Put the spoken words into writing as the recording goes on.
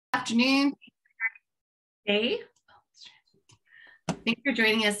afternoon. Hey, thanks for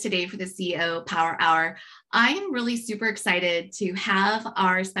joining us today for the CEO Power Hour. I am really super excited to have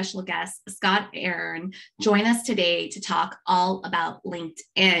our special guest, Scott Aaron, join us today to talk all about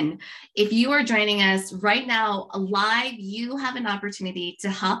LinkedIn. If you are joining us right now live, you have an opportunity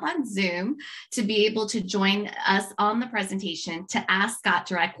to hop on Zoom to be able to join us on the presentation to ask Scott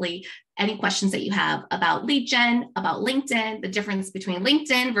directly any questions that you have about lead gen, about LinkedIn, the difference between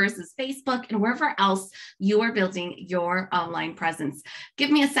LinkedIn versus Facebook, and wherever else you are building your online presence.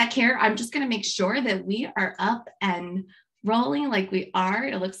 Give me a sec here. I'm just going to make sure that we are up and rolling like we are.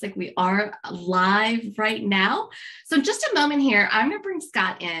 It looks like we are live right now. So in just a moment here, I'm going to bring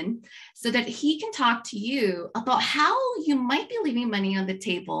Scott in so that he can talk to you about how you might be leaving money on the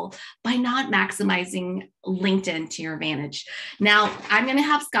table by not maximizing LinkedIn to your advantage. Now, I'm going to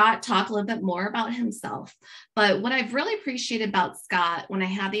have Scott talk a little bit more about himself, but what I've really appreciated about Scott when I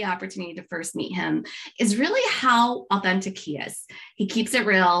had the opportunity to first meet him is really how authentic he is. He keeps it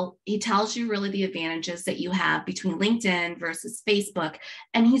real. He tells you really the advantages that you have between LinkedIn versus Facebook,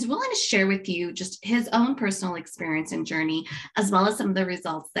 and he's willing to share with you just his own personal experience and journey, as well as some of the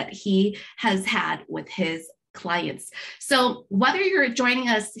results that he has had with his clients. So whether you're joining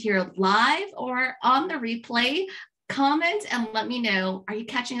us here live or on the replay, comment and let me know, are you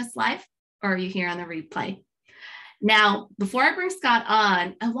catching us live or are you here on the replay? Now, before I bring Scott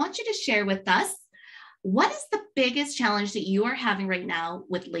on, I want you to share with us, what is the biggest challenge that you are having right now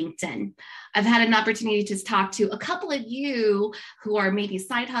with LinkedIn? I've had an opportunity to talk to a couple of you who are maybe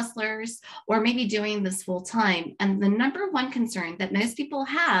side hustlers or maybe doing this full time. And the number one concern that most people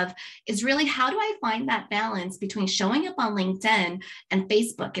have is really, how do I find that balance between showing up on LinkedIn and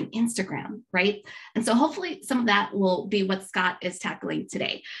Facebook and Instagram, right? And so hopefully some of that will be what Scott is tackling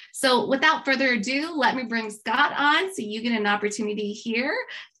today. So without further ado, let me bring Scott on so you get an opportunity here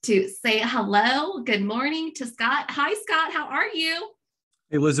to say hello, good morning to Scott. Hi, Scott, how are you?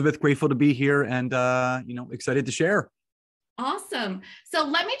 Hey, Elizabeth, grateful to be here and, excited to share. Awesome. So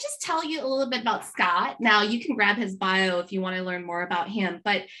let me just tell you a little bit about Scott. Now you can grab his bio if you want to learn more about him,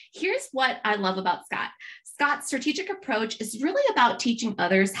 but here's what I love about Scott. Scott's strategic approach is really about teaching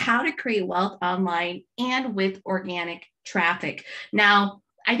others how to create wealth online and with organic traffic. Now,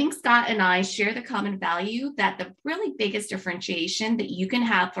 I think Scott and I share the common value that the really biggest differentiation that you can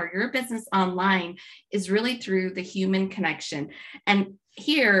have for your business online is really through the human connection. And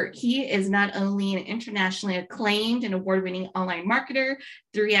here, he is not only an internationally acclaimed and award-winning online marketer,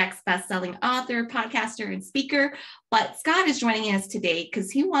 3X best-selling author, podcaster, and speaker, but Scott is joining us today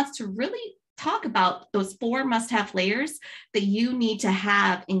because he wants to really talk about those 4 must-have layers that you need to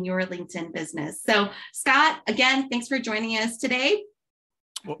have in your LinkedIn business. So Scott, again, thanks for joining us today.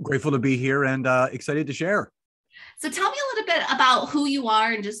 Well, grateful to be here and excited to share. So tell me a little bit about who you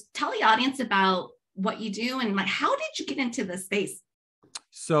are and just tell the audience about what you do and how did you get into this space?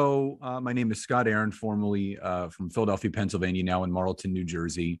 So my name is Scott Aaron, formerly from Philadelphia, Pennsylvania, now in Marlton, New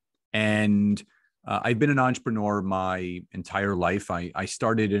Jersey. And I've been an entrepreneur my entire life. I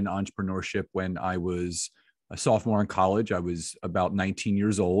started in entrepreneurship when I was a sophomore in college. I was about 19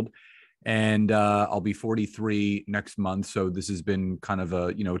 years old. And I'll be 43 next month. So this has been kind of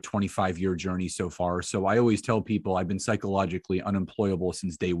a 25-year journey so far. So I always tell people I've been psychologically unemployable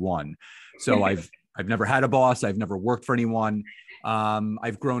since day one. So I've never had a boss. I've never worked for anyone.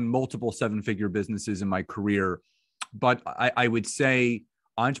 I've grown multiple 7-figure businesses in my career. But I would say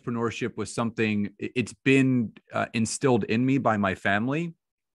entrepreneurship was something, it's been instilled in me by my family.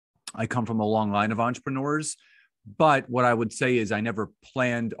 I come from a long line of entrepreneurs. But what I would say is I never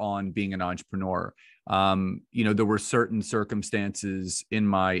planned on being an entrepreneur. There were certain circumstances in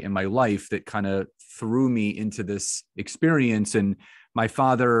my life that kind of threw me into this experience. And my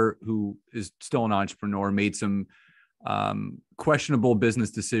father, who is still an entrepreneur, made some questionable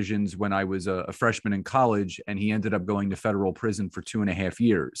business decisions when I was a freshman in college, and he ended up going to federal prison for 2.5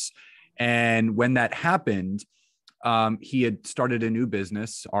 years. And when that happened, he had started a new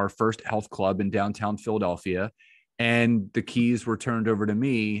business, our first health club in downtown Philadelphia. And the keys were turned over to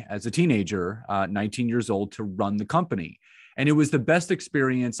me as a teenager, 19 years old, to run the company. And it was the best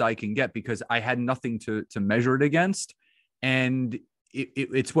experience I can get because I had nothing to measure it against. And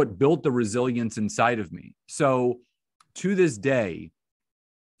it's what built the resilience inside of me. So to this day,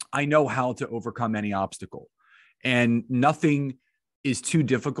 I know how to overcome any obstacle. And nothing is too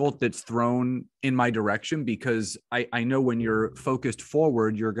difficult that's thrown in my direction because I know when you're focused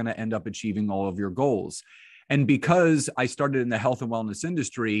forward, you're going to end up achieving all of your goals. And because I started in the health and wellness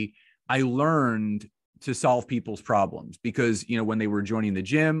industry, I learned to solve people's problems because, when they were joining the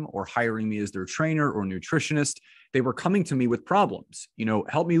gym or hiring me as their trainer or nutritionist, they were coming to me with problems,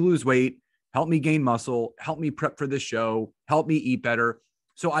 help me lose weight, help me gain muscle, help me prep for the show, help me eat better.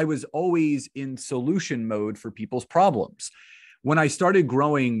 So I was always in solution mode for people's problems. When I started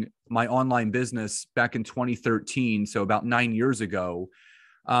growing my online business back in 2013, so about 9 years ago,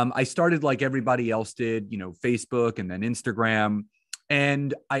 I started like everybody else did, Facebook and then Instagram.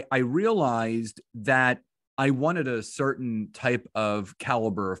 And I realized that I wanted a certain type of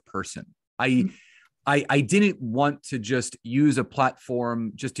caliber of person. I didn't want to just use a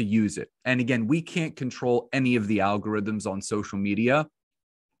platform just to use it. And again, we can't control any of the algorithms on social media.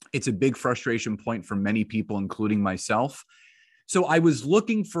 It's a big frustration point for many people, including myself. So I was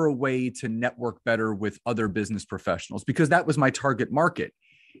looking for a way to network better with other business professionals because that was my target market.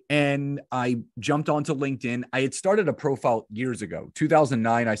 And I jumped onto LinkedIn. I had started a profile years ago,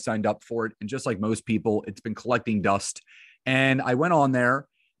 2009. I signed up for it. And just like most people, it's been collecting dust. And I went on there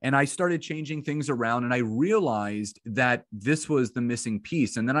and I started changing things around. And I realized that this was the missing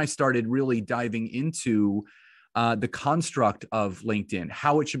piece. And then I started really diving into the construct of LinkedIn,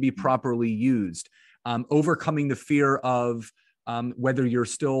 how it should be properly used, overcoming the fear of whether you're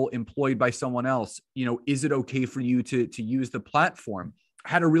still employed by someone else. Is it okay for you to use the platform?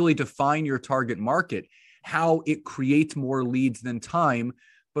 How to really define your target market, how it creates more leads than time,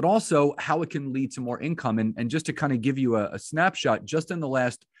 but also how it can lead to more income. And just to kind of give you a snapshot, just in the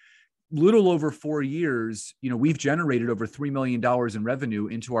last little over 4 years, we've generated over $3 million in revenue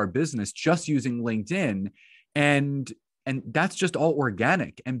into our business just using LinkedIn. And that's just all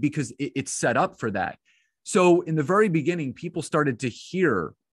organic. And because it's set up for that. So in the very beginning, people started to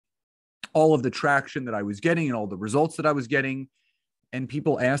hear all of the traction that I was getting and all the results that I was getting. And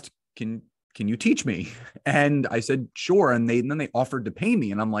people asked, can you teach me? And I said, sure. And then they offered to pay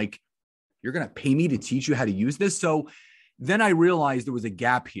me. And I'm like, you're going to pay me to teach you how to use this? So then I realized there was a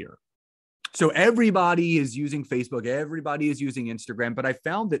gap here. So everybody is using Facebook, everybody is using Instagram, but I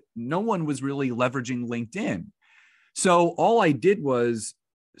found that no one was really leveraging LinkedIn. So all I did was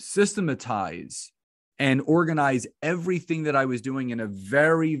systematize and organize everything that I was doing in a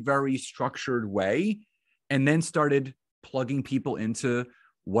very, very structured way, and then started plugging people into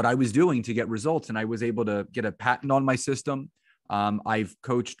what I was doing to get results. And I was able to get a patent on my system. I've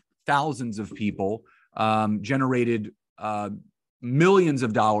coached thousands of people, generated millions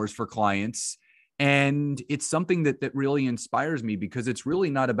of dollars for clients. And it's something that really inspires me because it's really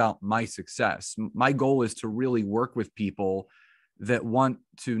not about my success. My goal is to really work with people that want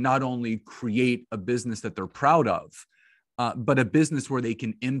to not only create a business that they're proud of, but a business where they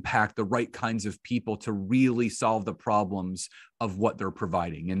can impact the right kinds of people to really solve the problems of what they're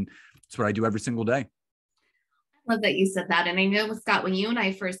providing. And that's what I do every single day. I love that you said that. And I know, Scott, when you and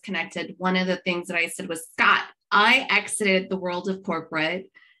I first connected, one of the things that I said was, Scott, I exited the world of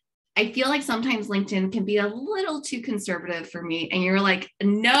corporate. I feel like sometimes LinkedIn can be a little too conservative for me. And you're like,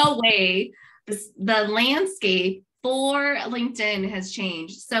 no way. The landscape for LinkedIn has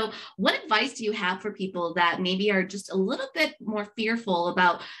changed. So what advice do you have for people that maybe are just a little bit more fearful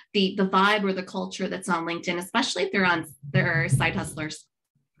about the vibe or the culture that's on LinkedIn, especially if they're side hustlers?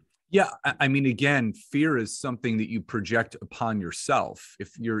 Yeah, I mean, again, fear is something that you project upon yourself.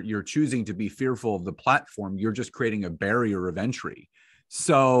 If you're choosing to be fearful of the platform, you're just creating a barrier of entry.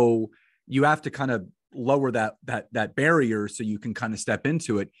 So you have to kind of lower that barrier so you can kind of step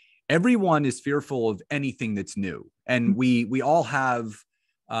into it. Everyone is fearful of anything that's new, and we all have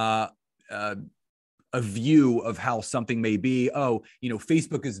a view of how something may be. Oh,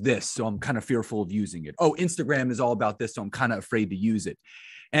 Facebook is this, so I'm kind of fearful of using it. Oh, Instagram is all about this, so I'm kind of afraid to use it.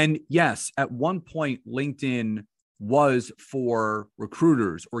 And yes, at one point, LinkedIn was for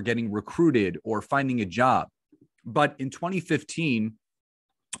recruiters or getting recruited or finding a job. But in 2015,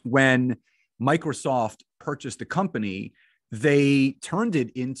 when Microsoft purchased the company, they turned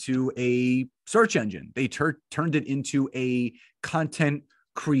it into a search engine. They turned it into a content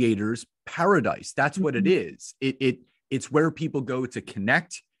creators paradise. That's what it is. It's where people go to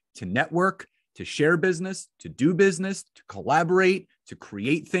connect, to network, to share business, to do business, to collaborate, to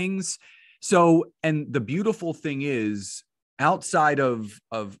create things. So, and the beautiful thing is, outside of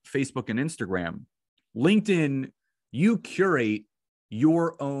Facebook and Instagram, LinkedIn, you curate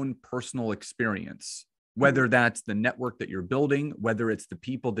your own personal experience, whether that's the network that you're building, whether it's the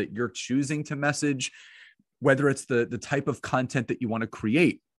people that you're choosing to message, whether it's the type of content that you want to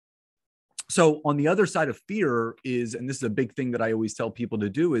create. So on the other side of fear is, and this is a big thing that I always tell people to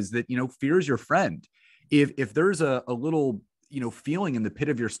do, is that, fear is your friend. If there's a little, feeling in the pit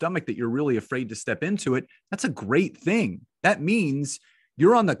of your stomach that you're really afraid to step into it, that's a great thing. That means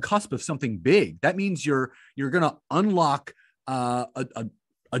you're on the cusp of something big. That means you're going to unlock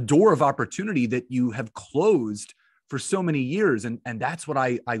a door of opportunity that you have closed for so many years. And that's what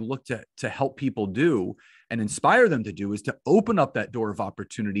I look to help people do and inspire them to do, is to open up that door of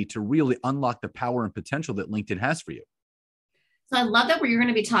opportunity to really unlock the power and potential that LinkedIn has for you. So I love that we're going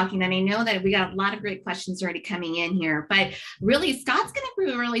to be talking, and I know that we got a lot of great questions already coming in here, but really Scott's going to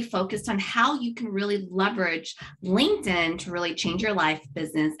be really focused on how you can really leverage LinkedIn to really change your life,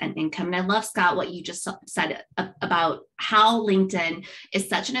 business, and income. And I love, Scott, what you just said about how LinkedIn is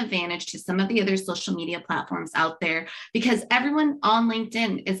such an advantage to some of the other social media platforms out there, because everyone on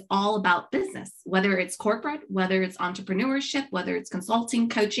LinkedIn is all about business, whether it's corporate, whether it's entrepreneurship, whether it's consulting,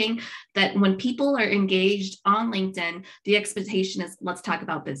 coaching, that when people are engaged on LinkedIn, the expectation is let's talk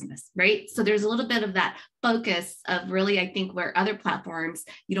about business, right? So there's a little bit of that focus of really, I think, where other platforms,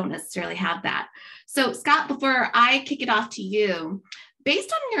 you don't necessarily have that. So Scott, before I kick it off to you,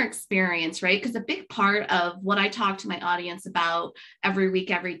 based on your experience, right? Because a big part of what I talk to my audience about every week,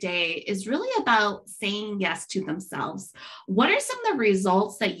 every day is really about saying yes to themselves. What are some of the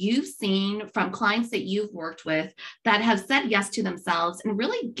results that you've seen from clients that you've worked with that have said yes to themselves and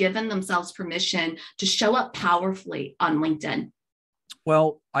really given themselves permission to show up powerfully on LinkedIn?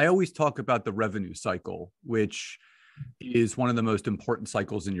 Well, I always talk about the revenue cycle, which is one of the most important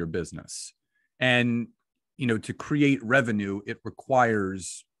cycles in your business. And, to create revenue, it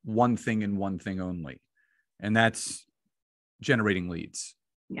requires one thing and one thing only, and that's generating leads.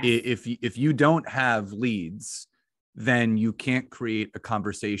 Yes. If you don't have leads, then you can't create a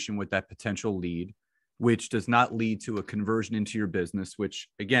conversation with that potential lead, which does not lead to a conversion into your business, which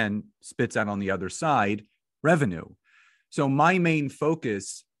again spits out on the other side revenue. So my main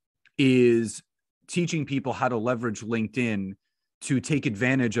focus is teaching people how to leverage LinkedIn to take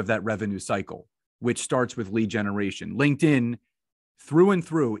advantage of that revenue cycle, which starts with lead generation. LinkedIn, through and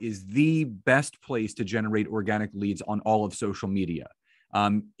through, is the best place to generate organic leads on all of social media.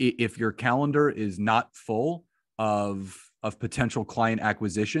 If your calendar is not full of potential client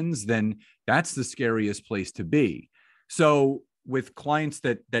acquisitions, then that's the scariest place to be. So with clients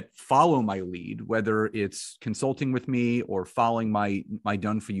that follow my lead, whether it's consulting with me or following my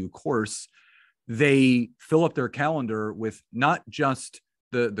Done For You course, they fill up their calendar with not just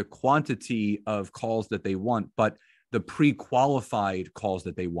the quantity of calls that they want, but the pre-qualified calls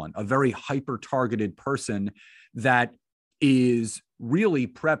that they want, a very hyper-targeted person that is really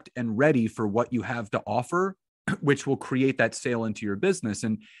prepped and ready for what you have to offer, which will create that sale into your business.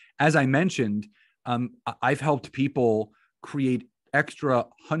 And as I mentioned, I've helped people create extra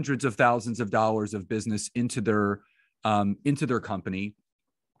hundreds of thousands of dollars of business into their company.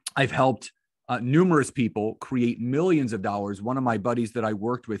 I've helped numerous people create millions of dollars. One of my buddies that I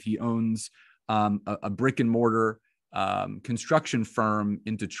worked with, he owns a brick and mortar construction firm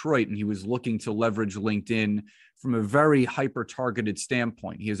in Detroit, and he was looking to leverage LinkedIn from a very hyper-targeted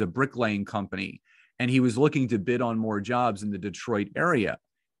standpoint. He has a bricklaying company, and he was looking to bid on more jobs in the Detroit area.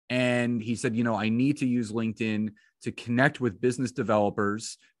 And he said, I need to use LinkedIn to connect with business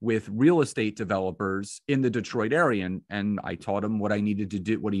developers, with real estate developers in the Detroit area. And I taught him what he needed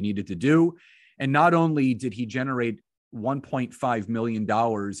to do. And not only did he generate $1.5 million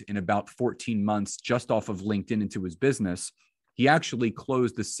in about 14 months just off of LinkedIn into his business, he actually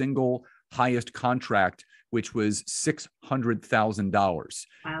closed the single highest contract, which was $600,000.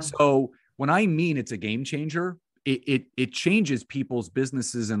 Wow. So when I mean it's a game changer, it changes people's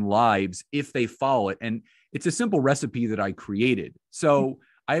businesses and lives if they follow it. And it's a simple recipe that I created. So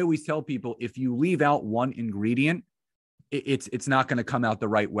I always tell people, if you leave out one ingredient, it's not going to come out the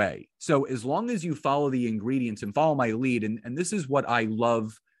right way. So as long as you follow the ingredients and follow my lead, and this is what I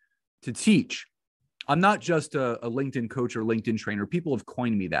love to teach. I'm not just a LinkedIn coach or LinkedIn trainer. People have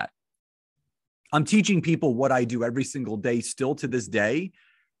coined me that. I'm teaching people what I do every single day, still to this day,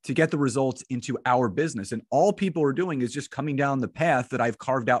 to get the results into our business. And all people are doing is just coming down the path that I've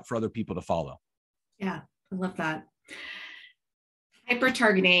carved out for other people to follow. Yeah, I love that.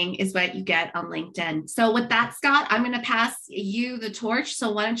 Hyper-targeting is what you get on LinkedIn. So with that, Scott, I'm going to pass you the torch.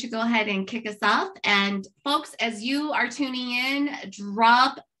 So why don't you go ahead and kick us off? And folks, as you are tuning in,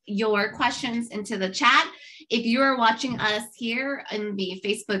 drop your questions into the chat. If you are watching us here in the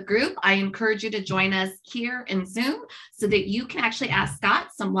Facebook group, I encourage you to join us here in Zoom so that you can actually ask Scott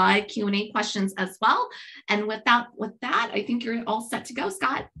some live Q&A questions as well. And with that, I think you're all set to go,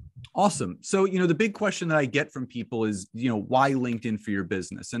 Scott. Awesome. So, the big question that I get from people is, why LinkedIn for your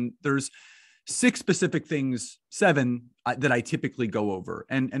business? And there's 6 specific things, 7 that I typically go over.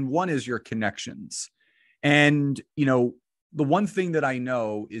 And one is your connections. And, the one thing that I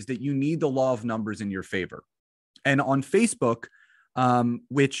know is that you need the law of numbers in your favor. And on Facebook,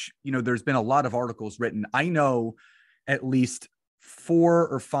 which, there's been a lot of articles written, I know at least 4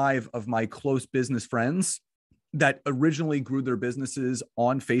 or 5 of my close business friends that originally grew their businesses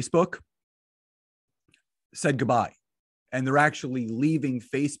on Facebook said goodbye. And they're actually leaving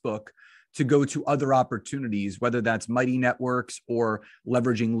Facebook to go to other opportunities, whether that's Mighty Networks or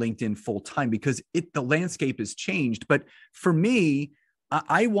leveraging LinkedIn full time, because the landscape has changed. But for me,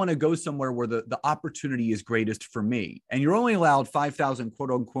 I want to go somewhere where the opportunity is greatest for me. And you're only allowed 5,000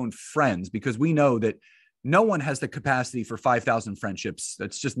 quote unquote friends, because we know that no one has the capacity for 5,000 friendships.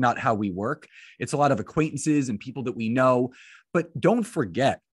 That's just not how we work. It's a lot of acquaintances and people that we know. But don't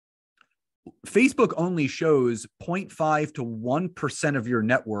forget, Facebook only shows 0.5 to 1% of your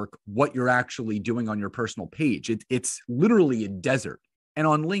network what you're actually doing on your personal page. It's literally a desert. And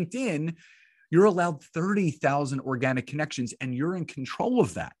on LinkedIn, you're allowed 30,000 organic connections, and you're in control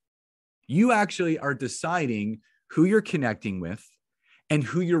of that. You actually are deciding who you're connecting with and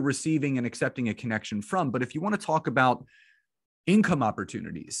who you're receiving and accepting a connection from. But if you want to talk about income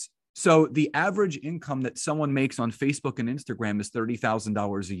opportunities, so the average income that someone makes on Facebook and Instagram is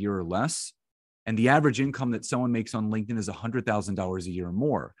 $30,000 a year or less. And the average income that someone makes on LinkedIn is $100,000 a year or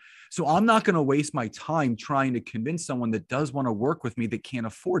more. So I'm not going to waste my time trying to convince someone that does want to work with me that can't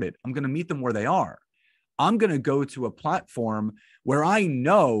afford it. I'm going to meet them where they are. I'm going to go to a platform where I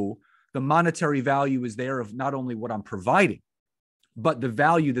know the monetary value is there of not only what I'm providing, but the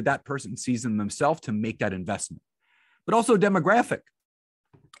value that that person sees in themselves to make that investment. But also demographic.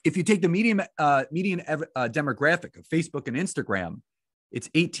 If you take the median demographic of Facebook and Instagram, it's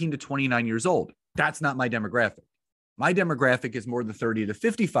 18 to 29 years old. That's not my demographic. My demographic is more the 30 to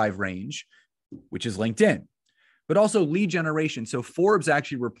 55 range, which is LinkedIn, but also lead generation. So Forbes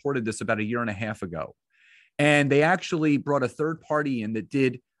actually reported this about a year and a half ago. And they actually brought a third party in that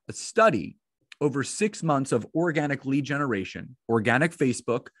did a study over 6 months of organic lead generation, organic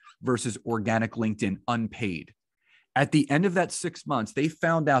Facebook versus organic LinkedIn unpaid. At the end of that 6 months, they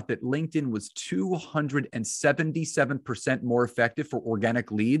found out that LinkedIn was 277% more effective for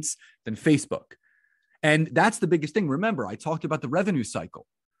organic leads than Facebook. And that's the biggest thing. Remember, I talked about the revenue cycle.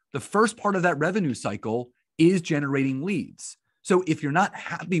 The first part of that revenue cycle is generating leads. So if you're not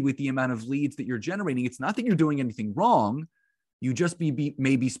happy with the amount of leads that you're generating, it's not that you're doing anything wrong. You just may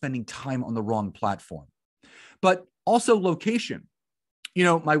be spending time on the wrong platform. But also location. You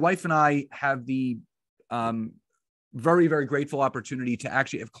know, my wife and I have the very, very grateful opportunity to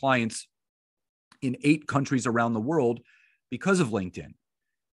actually have clients in 8 countries around the world because of LinkedIn.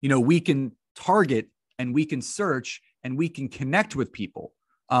 You know, we can target and we can search and we can connect with people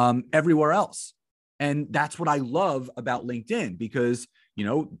everywhere else. And that's what I love about LinkedIn, because, you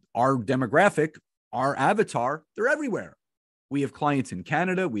know, our demographic, our avatar, they're everywhere. We have clients in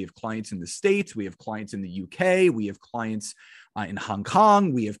Canada. We have clients in the States. We have clients in the UK. We have clients in Hong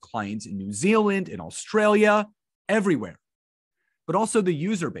Kong. We have clients in New Zealand, in Australia, everywhere, but also the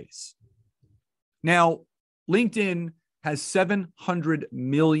user base. Now, LinkedIn has 700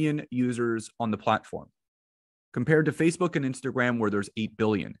 million users on the platform compared to Facebook and Instagram, where there's 8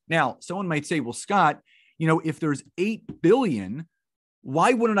 billion. Now, someone might say, well, Scott, you know, if there's 8 billion,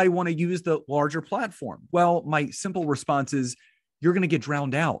 why wouldn't I want to use the larger platform? Well, my simple response is you're going to get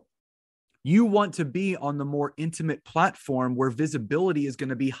drowned out. You want to be on the more intimate platform where visibility is going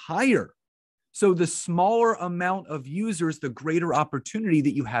to be higher. So the smaller amount of users, the greater opportunity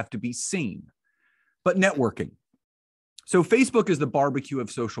that you have to be seen. But networking. So Facebook is the barbecue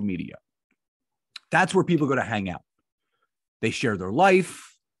of social media. That's where people go to hang out. They share their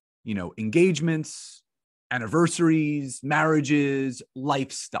life, you know, engagements, anniversaries, marriages,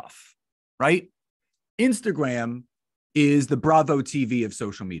 life stuff, right? Instagram is the Bravo TV of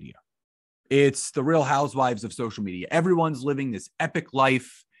social media. It's the Real Housewives of social media. Everyone's living this epic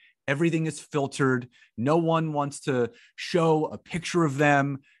life. Everything is filtered. No one wants to show a picture of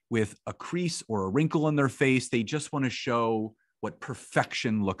them with a crease or a wrinkle in their face. They just want to show what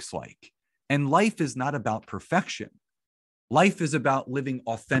perfection looks like. And life is not about perfection. Life is about living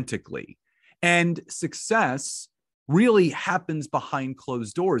authentically. And success really happens behind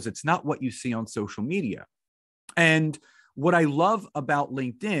closed doors. It's not what you see on social media. And what I love about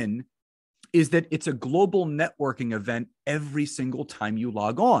LinkedIn is that it's a global networking event every single time you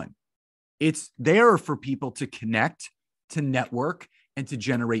log on. It's there for people to connect, to network, and to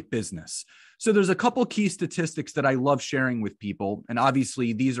generate business. So there's a couple key statistics that I love sharing with people. And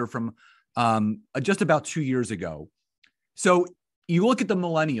obviously these are from just about 2 years ago. So you look at the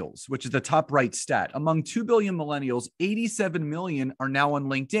millennials, which is the top right stat. Among 2 billion millennials, 87 million are now on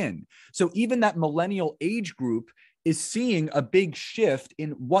LinkedIn. So even that millennial age group is seeing a big shift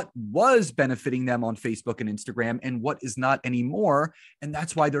in what was benefiting them on Facebook and Instagram and what is not anymore. And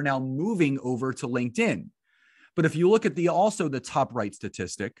that's why they're now moving over to LinkedIn. But if you look at also the top right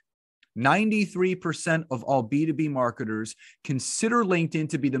statistic, 93% of all B2B marketers consider LinkedIn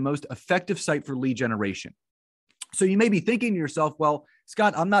to be the most effective site for lead generation. So you may be thinking to yourself, well,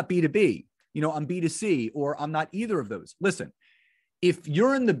 Scott, I'm not B2B, I'm B2C, or I'm not either of those. Listen, if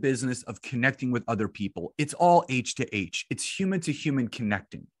you're in the business of connecting with other people, it's all H to H. It's human to human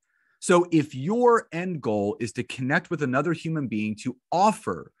connecting. So if your end goal is to connect with another human being to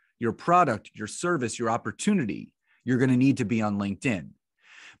offer your product, your service, your opportunity, you're going to need to be on LinkedIn.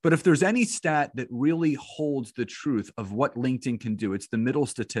 But if there's any stat that really holds the truth of what LinkedIn can do, it's the middle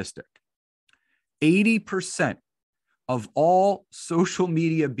statistic. 80% of all social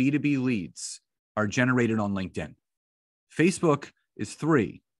media B2B leads are generated on LinkedIn. Facebook is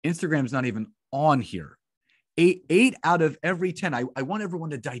 3. Instagram's not even on here. Eight out of every 10. I want everyone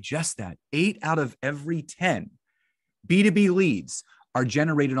to digest that. 8 out of every 10 B2B leads are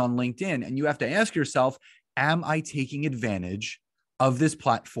generated on LinkedIn. And you have to ask yourself, am I taking advantage of this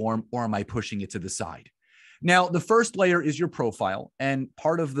platform, or am I pushing it to the side? Now, the first layer is your profile, and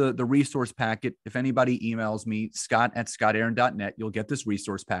part of the resource packet, if anybody emails me, scott@scottaaron.net, you'll get this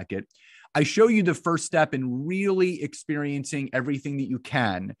resource packet. I show you the first step in really experiencing everything that you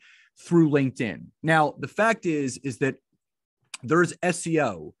can through LinkedIn. Now, the fact is that there's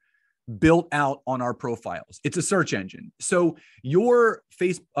SEO built out on our profiles. It's a search engine. So your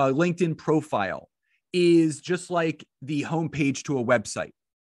LinkedIn profile is just like the homepage to a website.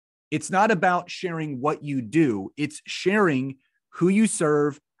 It's not about sharing what you do. It's sharing who you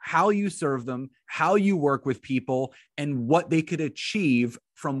serve, how you serve them, how you work with people, and what they could achieve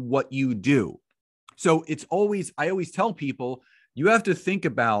from what you do. So I always tell people, you have to think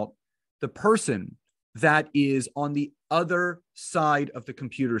about the person that is on the other side of the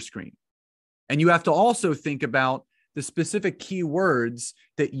computer screen. And you have to also think about the specific keywords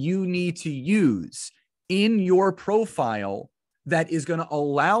that you need to use in your profile that is going to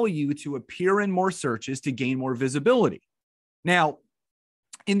allow you to appear in more searches to gain more visibility. Now,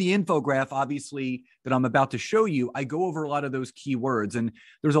 in the infographic, obviously, that I'm about to show you, I go over a lot of those keywords, and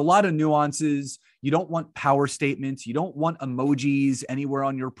there's a lot of nuances. You don't want power statements. You don't want emojis anywhere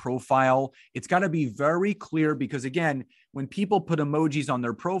on your profile. It's got to be very clear because, again, when people put emojis on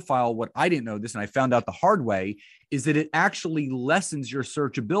their profile, what I didn't know this, and I found out the hard way, is that it actually lessens your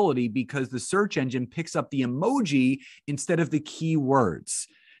searchability because the search engine picks up the emoji instead of the keywords.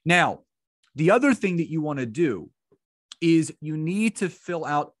 Now, the other thing that you want to do is you need to fill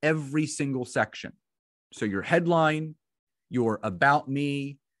out every single section. So your headline, your about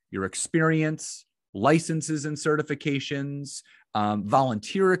me, your experience, licenses and certifications,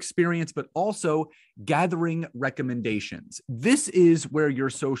 volunteer experience, but also gathering recommendations. This is where your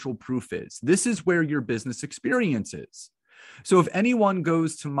social proof is. This is where your business experience is. So if anyone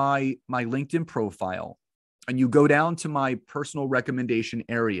goes to my LinkedIn profile and you go down to my personal recommendation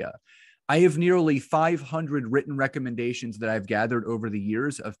area, I have nearly 500 written recommendations that I've gathered over the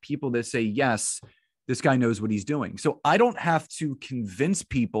years of people that say, yes, this guy knows what he's doing. So I don't have to convince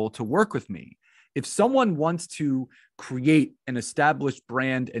people to work with me. If someone wants to create an established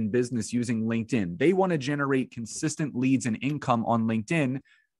brand and business using LinkedIn, they want to generate consistent leads and income on LinkedIn,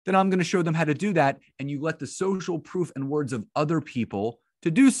 then I'm going to show them how to do that. And you let the social proof and words of other people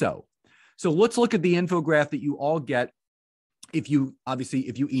to do so. So let's look at the infographic that you all get. If you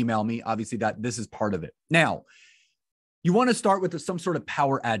email me, obviously that this is part of it. Now, you want to start with some sort of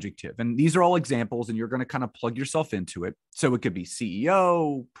power adjective. And these are all examples, and you're going to kind of plug yourself into it. So it could be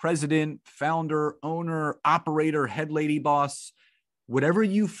CEO, president, founder, owner, operator, head lady, boss, whatever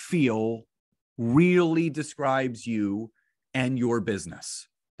you feel really describes you and your business.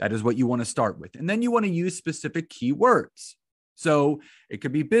 That is what you want to start with. And then you want to use specific keywords. So it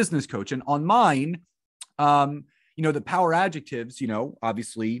could be business coach. And on mine, the power adjectives,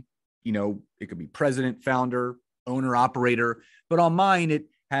 obviously, it could be president, founder, owner, operator. But on mine, it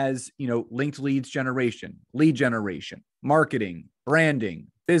has, linked lead generation, marketing, branding,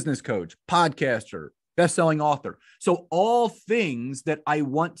 business coach, podcaster, best-selling author. So all things that I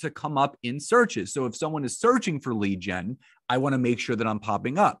want to come up in searches. So if someone is searching for lead gen, I want to make sure that I'm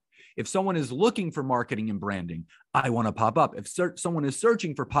popping up. If someone is looking for marketing and branding, I want to pop up. If someone is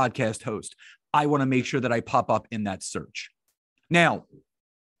searching for podcast host, I want to make sure that I pop up in that search. Now,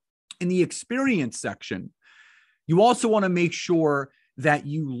 in the experience section, you also want to make sure that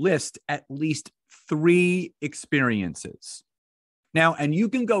you list at least 3 experiences. Now, and you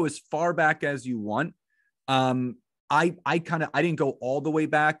can go as far back as you want. I didn't go all the way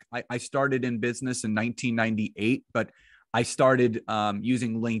back. I started in business in 1998, but I started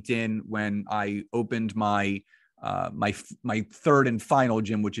using LinkedIn when I opened my third and final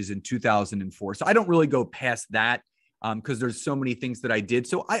gym, which is in 2004. So I don't really go past that. because there's so many things that I did.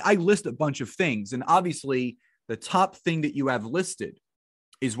 So I list a bunch of things. And obviously, the top thing that you have listed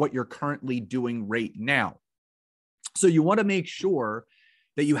is what you're currently doing right now. So you want to make sure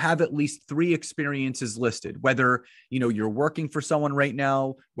that you have at least 3 experiences listed, whether you're working for someone right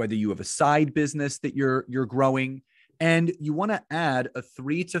now, whether you have a side business that you're growing, and you want to add a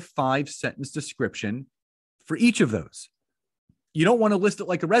 3 to 5 sentence description for each of those. You don't want to list it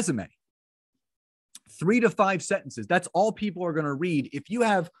like a resume. 3 to 5 sentences. That's all people are going to read. If you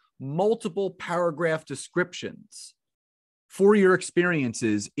have multiple paragraph descriptions for your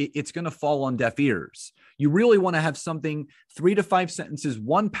experiences, it's going to fall on deaf ears. You really want to have something 3 to 5 sentences,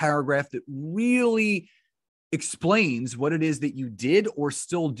 1 paragraph that really explains what it is that you did or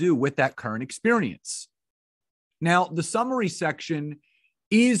still do with that current experience. Now, the summary section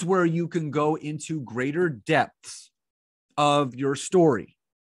is where you can go into greater depths of your story,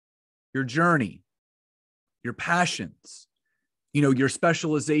 your journey, your passions, your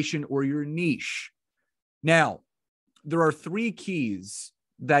specialization or your niche. Now, there are 3 keys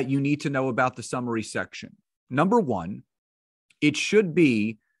that you need to know about the summary section. Number 1, it should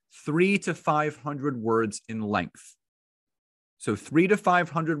be 300 to 500 words in length. So 300 to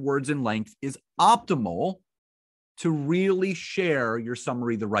 500 words in length is optimal to really share your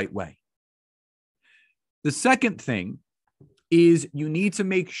summary the right way. The second thing is you need to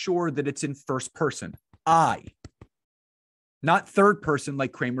make sure that it's in first person, I, not third person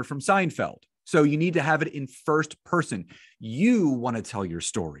like Kramer from Seinfeld. So you need to have it in first person. You want to tell your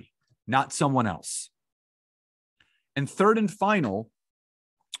story, not someone else. And third and final,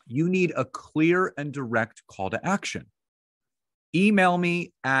 you need a clear and direct call to action. Email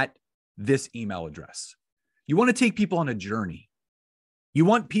me at this email address. You want to take people on a journey. You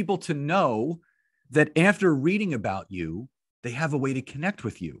want people to know that after reading about you, they have a way to connect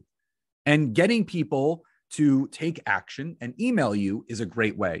with you. And getting people to take action and email you is a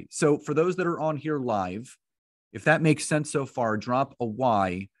great way. So for those that are on here live, if that makes sense so far, drop a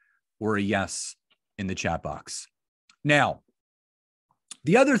Y or a yes in the chat box. Now,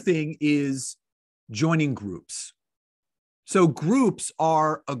 the other thing is joining groups. So groups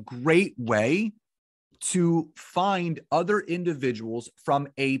are a great way to find other individuals from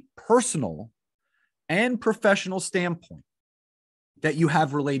a personal and professional standpoint that you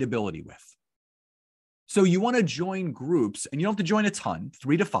have relatability with. So you want to join groups, and you don't have to join a ton,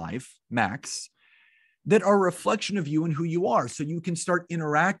 3 to 5 max, that are a reflection of you and who you are. So you can start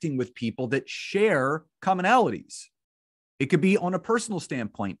interacting with people that share commonalities. It could be on a personal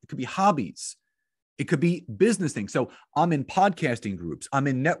standpoint. It could be hobbies. It could be business things. So I'm in podcasting groups. I'm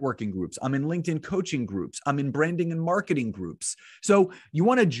in networking groups. I'm in LinkedIn coaching groups. I'm in branding and marketing groups. So you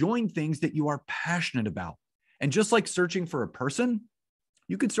want to join things that you are passionate about. And just like searching for a person,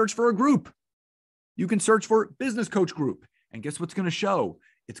 you could search for a group. You can search for business coach group. And guess what's going to show?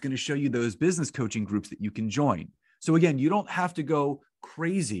 It's going to show you those business coaching groups that you can join. So again, you don't have to go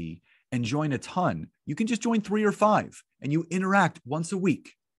crazy and join a ton. You can just join 3 or 5 and you interact once a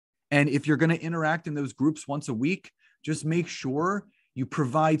week. And if you're going to interact in those groups once a week, just make sure you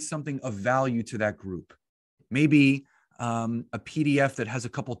provide something of value to that group. Maybe a PDF that has a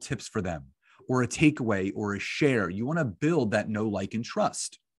couple tips for them, or a takeaway or a share. You want to build that know, like, and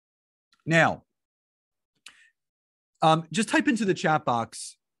trust. Now, just type into the chat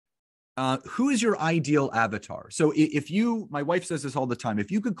box, who is your ideal avatar? So if you, my wife says this all the time,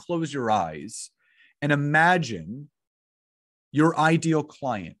 if you could close your eyes and imagine your ideal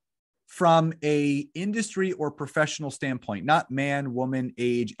client from a industry or professional standpoint, not man, woman,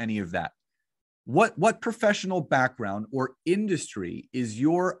 age, any of that. What professional background or industry is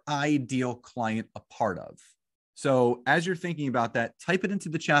your ideal client a part of? So as you're thinking about that, type it into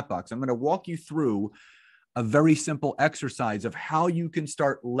the chat box. I'm going to walk you through a very simple exercise of how you can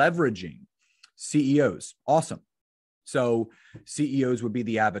start leveraging CEOs. Awesome. So CEOs would be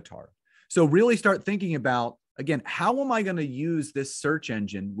the avatar. So really start thinking about, again, how am I going to use this search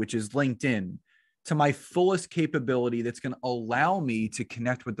engine, which is LinkedIn, to my fullest capability that's going to allow me to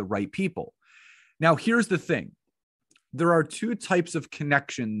connect with the right people? Now, here's the thing. There are 2 types of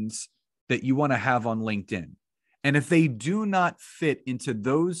connections that you want to have on LinkedIn. And if they do not fit into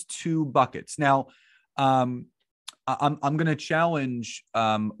those 2 buckets, now, I'm going to challenge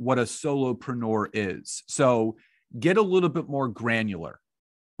what a solopreneur is. So get a little bit more granular,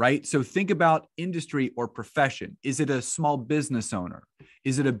 right? So think about industry or profession. Is it a small business owner?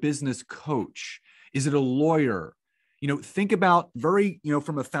 Is it a business coach? Is it a lawyer? Think about very,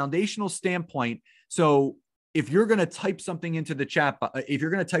 from a foundational standpoint. So if you're going to type something into the chat, if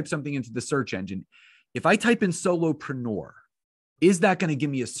you're going to type something into the search engine, if I type in solopreneur, is that going to give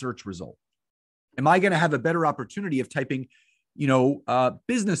me a search result? Am I going to have a better opportunity of typing,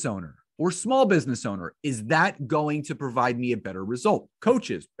 business owner or small business owner? Is that going to provide me a better result?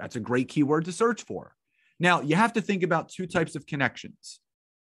 Coaches, that's a great keyword to search for. Now, you have to think about two types of connections: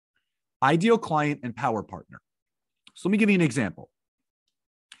 ideal client and power partner. So let me give you an example.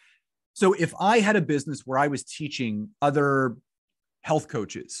 So if I had a business where I was teaching other health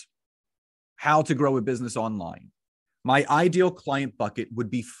coaches how to grow a business online, my ideal client bucket would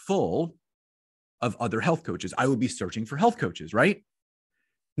be full of other health coaches. I would be searching for health coaches, right?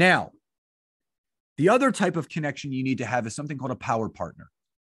 Now, the other type of connection you need to have is something called a power partner.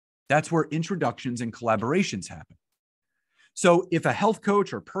 That's where introductions and collaborations happen. So if a health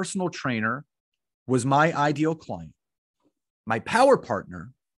coach or personal trainer was my ideal client, my power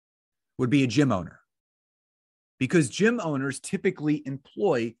partner would be a gym owner, because gym owners typically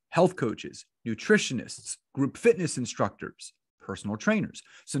employ health coaches, nutritionists, group fitness instructors, personal trainers.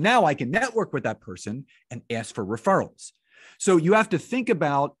 So now I can network with that person and ask for referrals. So you have to think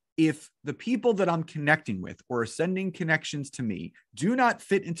about, if the people that I'm connecting with or are sending connections to me do not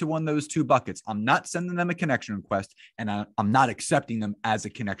fit into one of those two buckets, I'm not sending them a connection request, and I'm not accepting them as a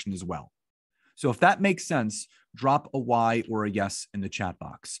connection as well. So if that makes sense, drop a Y or a yes in the chat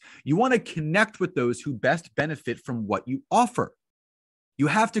box. You want to connect with those who best benefit from what you offer. You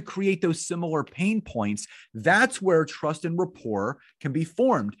have to create those similar pain points. That's where trust and rapport can be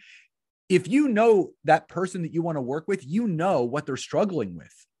formed. If you know that person that you want to work with, you know what they're struggling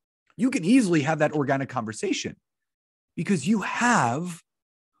with, you can easily have that organic conversation because you have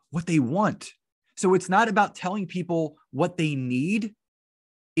what they want. So it's not about telling people what they need.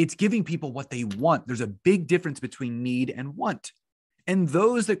 It's giving people what they want. There's a big difference between need and want. And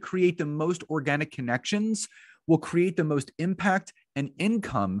those that create the most organic connections will create the most impact and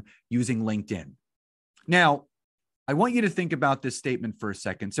income using LinkedIn. Now, I want you to think about this statement for a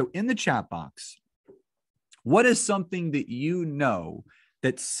second. So in the chat box, what is something that you know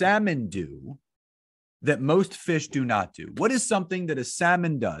that salmon do that most fish do not do? What is something that a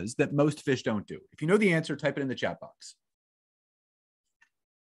salmon does that most fish don't do? If you know the answer, type it in the chat box.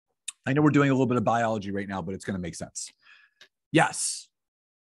 I know we're doing a little bit of biology right now, but it's going to make sense. Yes,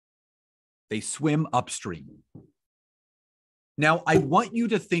 they swim upstream. Now, I want you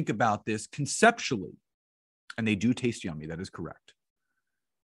to think about this conceptually, and they do taste yummy. That is correct.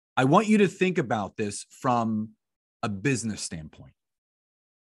 I want you to think about this from a business standpoint.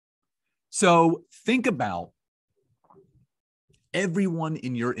 So think about everyone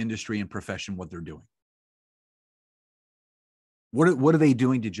in your industry and profession, what they're doing. What are they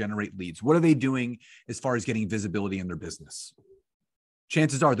doing to generate leads? What are they doing as far as getting visibility in their business?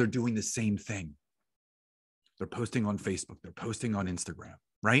 Chances are they're doing the same thing. They're posting on Facebook. They're posting on Instagram,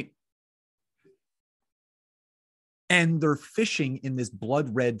 right? And they're fishing in this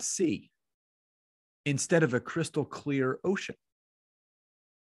blood red sea instead of a crystal clear ocean.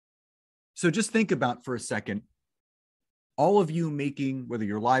 So just think about for a second, all of you making, whether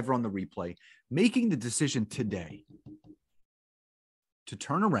you're live or on the replay, making the decision today to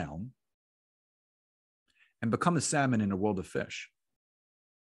turn around and become a salmon in a world of fish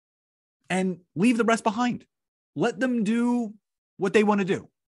and leave the rest behind. Let them do what they want to do.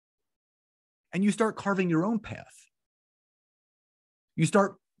 And you start carving your own path. You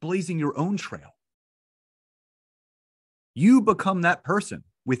start blazing your own trail. You become that person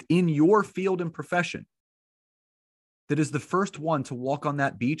within your field and profession that is the first one to walk on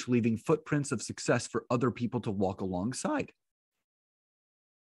that beach, leaving footprints of success for other people to walk alongside.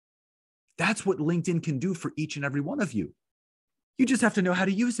 That's what LinkedIn can do for each and every one of you. You just have to know how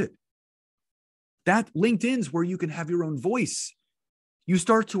to use it. That LinkedIn's where you can have your own voice. You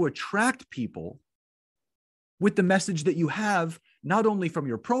start to attract people with the message that you have, not only from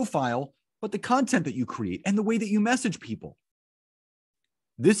your profile, but the content that you create and the way that you message people.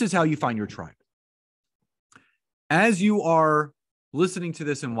 This is how you find your tribe. As you are listening to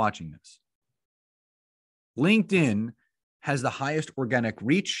this and watching this, LinkedIn has the highest organic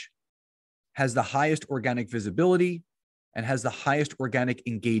reach, has the highest organic visibility, and has the highest organic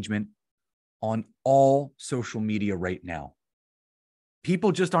engagement on all social media right now.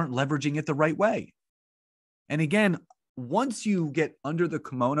 People just aren't leveraging it the right way. And again, once you get under the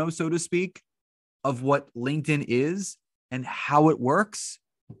kimono, so to speak, of what LinkedIn is and how it works,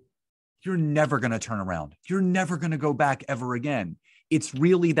 you're never going to turn around. You're never going to go back ever again. It's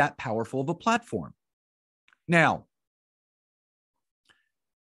really that powerful of a platform. Now,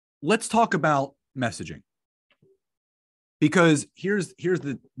 let's talk about messaging, because here's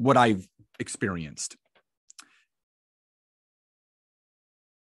what I've experienced.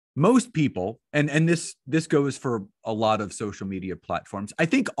 most people, and this goes for a lot of social media platforms, I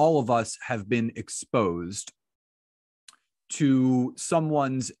think all of us have been exposed to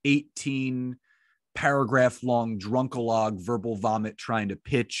someone's 18 paragraph long drunkalog verbal vomit trying to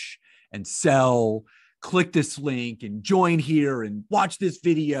pitch and sell, click this link and join here and watch this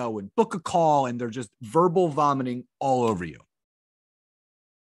video and book a call, and they're just verbal vomiting all over you.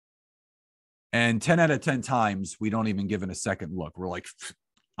 And 10 out of 10 times, we don't even give it a second look. We're like,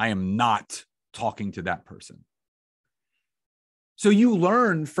 I am not talking to that person. So you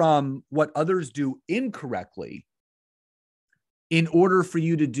learn from what others do incorrectly in order for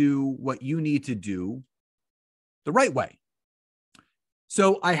you to do what you need to do the right way.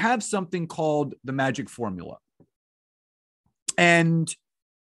 So I have something called the magic formula. And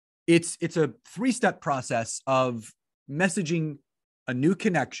it's a 3-step process of messaging a new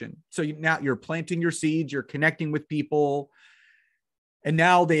connection. So now you're planting your seeds, you're connecting with people, and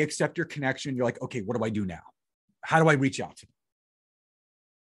now they accept your connection. You're like, okay, what do I do now? How do I reach out to them?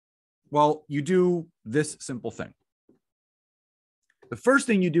 Well, you do this simple thing. The first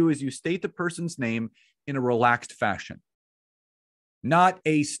thing you do is you state the person's name in a relaxed fashion, not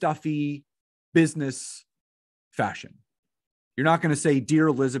a stuffy business fashion. You're not going to say, Dear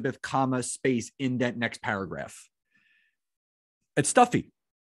Elizabeth, comma, space, indent, next paragraph. It's stuffy.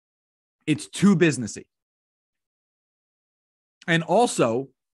 It's too businessy. And also,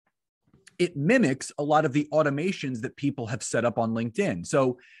 it mimics a lot of the automations that people have set up on LinkedIn.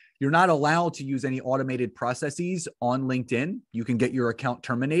 So you're not allowed to use any automated processes on LinkedIn. You can get your account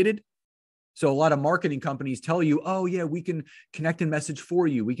terminated. So a lot of marketing companies tell you, oh yeah, we can connect and message for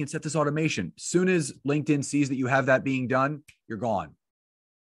you. We can set this automation. As soon as LinkedIn sees that you have that being done, you're gone.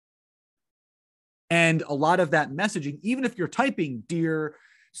 And a lot of that messaging, even if you're typing Dear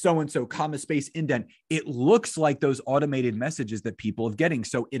so-and-so, comma, space, indent, it looks like those automated messages that people are getting.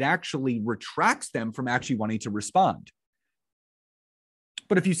 So it actually retracts them from actually wanting to respond.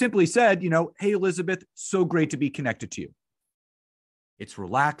 But if you simply said, hey, Elizabeth, so great to be connected to you. It's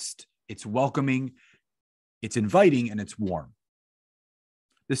relaxed, it's welcoming, it's inviting, and it's warm.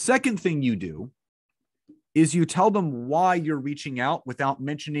 The second thing you do is you tell them why you're reaching out without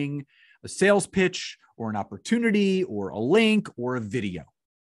mentioning a sales pitch or an opportunity or a link or a video.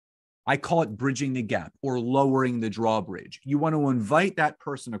 I call it bridging the gap or lowering the drawbridge. You want to invite that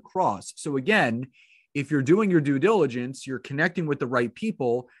person across. So again, if you're doing your due diligence, you're connecting with the right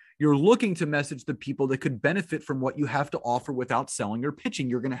people, you're looking to message the people that could benefit from what you have to offer without selling or pitching.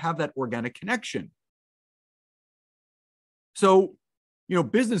 You're going to have that organic connection. So,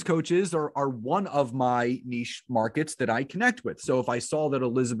 business coaches are one of my niche markets that I connect with. So if I saw that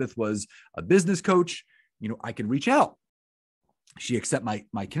Elizabeth was a business coach, I could reach out. She accept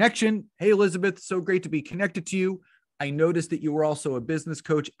my connection. Hey, Elizabeth, so great to be connected to you. I noticed that you were also a business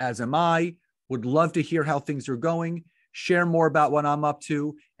coach, as am I. Would love to hear how things are going, share more about what I'm up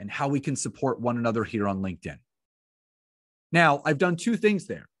to, and how we can support one another here on LinkedIn. Now, I've done 2 things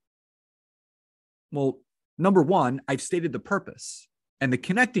there. Well, number 1, I've stated the purpose and the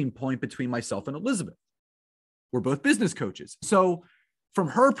connecting point between myself and Elizabeth. We're both business coaches. So from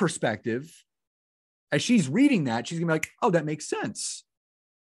her perspective, as she's reading that, she's going to be like, oh, that makes sense.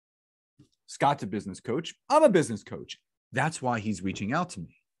 Scott's a business coach. I'm a business coach. That's why he's reaching out to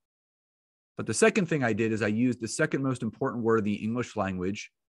me. But the second thing I did is I used the second most important word in the English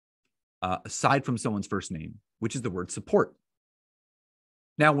language, aside from someone's first name, which is the word support.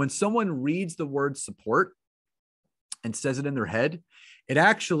 Now, when someone reads the word support and says it in their head, it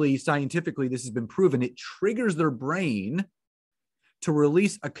actually, scientifically, this has been proven, it triggers their brain to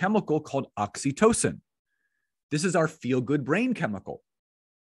release a chemical called oxytocin. This is our feel-good brain chemical.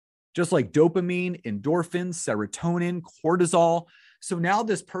 Just like dopamine, endorphins, serotonin, cortisol. So now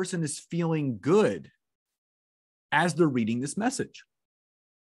this person is feeling good as they're reading this message.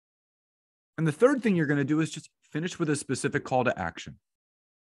 And the third thing you're going to do is just finish with a specific call to action.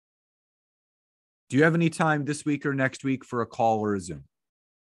 Do you have any time this week or next week for a call or a Zoom?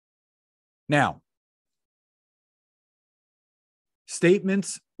 Now,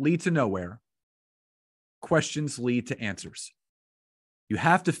 statements lead to nowhere. Questions lead to answers. You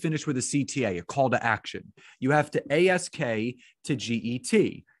have to finish with a CTA, a call to action. You have to ASK to GET.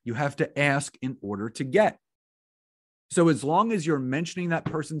 You have to ask in order to get. So as long as you're mentioning that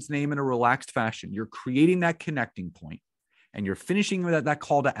person's name in a relaxed fashion, you're creating that connecting point, and you're finishing with that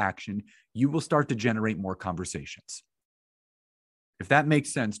call to action, you will start to generate more conversations. If that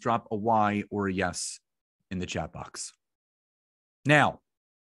makes sense, drop a Y or a yes in the chat box. Now,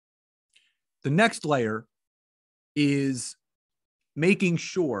 the next layer is making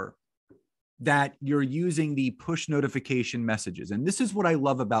sure that you're using the push notification messages. And this is what I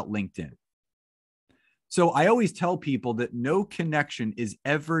love about LinkedIn. So I always tell people that no connection is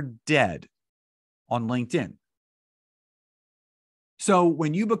ever dead on LinkedIn. So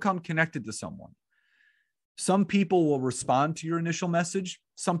when you become connected to someone, some people will respond to your initial message,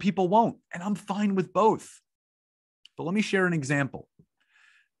 some people won't, and I'm fine with both. But let me share an example.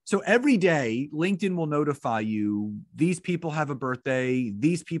 So every day, LinkedIn will notify you, these people have a birthday,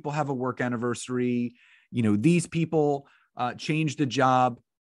 these people have a work anniversary, these people changed a job.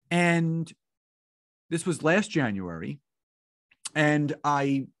 And this was last January, and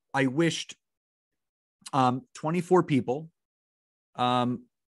I wished 24 people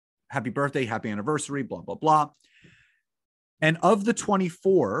happy birthday, happy anniversary, blah, blah, blah. And of the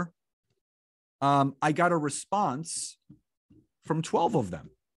 24, I got a response from 12 of them.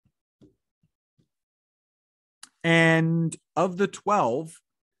 And of the 12,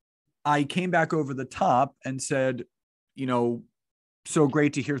 I came back over the top and said, so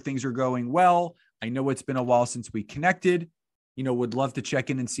great to hear things are going well. I know it's been a while since we connected, would love to check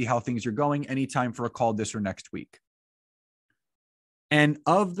in and see how things are going. Anytime for a call this or next week. And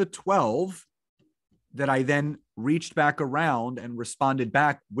of the 12 that I then reached back around and responded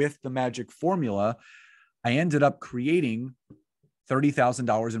back with the magic formula, I ended up creating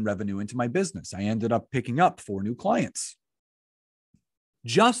 $30,000 in revenue into my business. I ended up picking up 4 new clients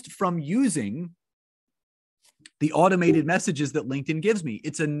just from using the automated messages that LinkedIn gives me.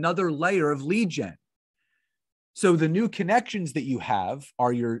 It's another layer of lead gen. So the new connections that you have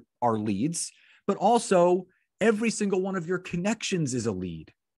are leads, but also every single one of your connections is a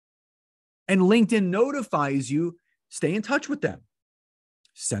lead. And LinkedIn notifies you, stay in touch with them,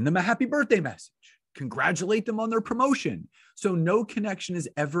 send them a happy birthday message, congratulate them on their promotion. So no connection is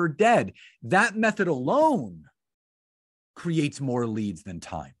ever dead. That method alone creates more leads than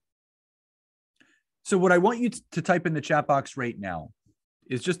time. So what I want you to type in the chat box right now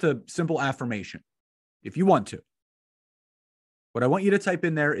is just a simple affirmation, if you want to. What I want you to type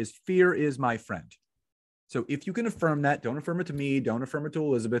in there is fear is my friend. So if you can affirm that, don't affirm it to me, don't affirm it to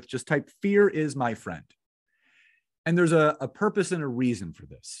Elizabeth, just type fear is my friend. And there's a purpose and a reason for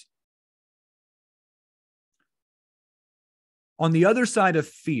this. On the other side of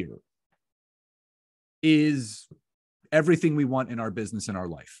fear is everything we want in our business and our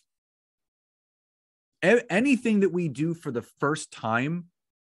life. Anything that we do for the first time,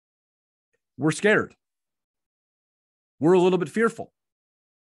 we're scared. We're a little bit fearful.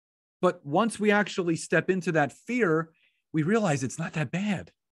 But once we actually step into that fear, we realize it's not that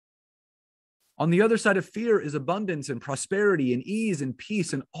bad. On the other side of fear is abundance and prosperity and ease and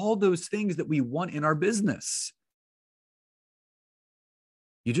peace and all those things that we want in our business.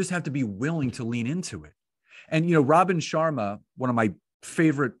 You just have to be willing to lean into it. And, Robin Sharma, one of my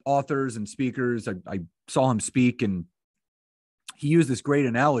favorite authors and speakers, I saw him speak and he used this great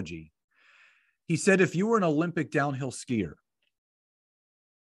analogy. He said, if you were an Olympic downhill skier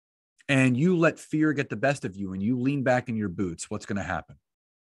and you let fear get the best of you and you lean back in your boots, what's going to happen?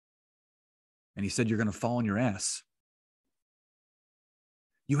 And he said, you're going to fall on your ass.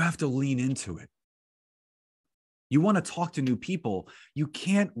 You have to lean into it. You want to talk to new people. You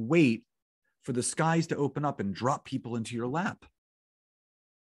can't wait for the skies to open up and drop people into your lap.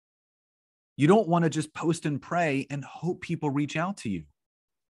 You don't want to just post and pray and hope people reach out to you.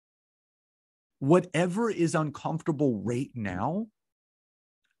 Whatever is uncomfortable right now,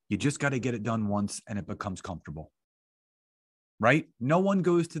 you just got to get it done once and it becomes comfortable, right? No one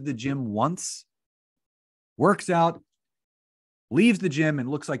goes to the gym once, works out, leaves the gym, and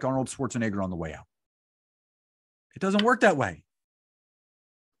looks like Arnold Schwarzenegger on the way out. It doesn't work that way.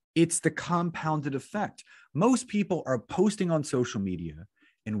 It's the compounded effect. Most people are posting on social media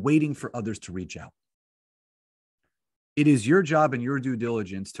and waiting for others to reach out. It is your job and your due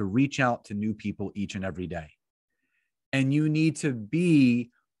diligence to reach out to new people each and every day. And you need to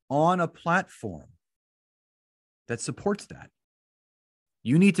be on a platform that supports that.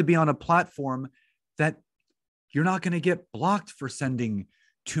 You need to be on a platform that you're not going to get blocked for sending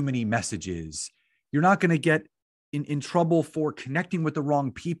too many messages. You're not going to get in trouble for connecting with the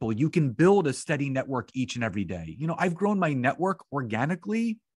wrong people. You can build a steady network each and every day. I've grown my network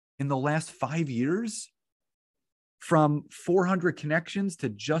organically in the last 5 years from 400 connections to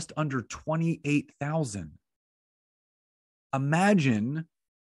just under 28,000. Imagine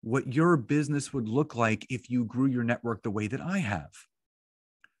what your business would look like if you grew your network the way that I have.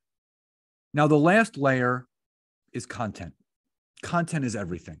 Now, the last layer is content. Content is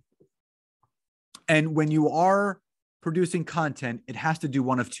everything. And when you are producing content, it has to do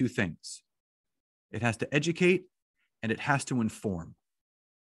one of two things. It has to educate and it has to inform.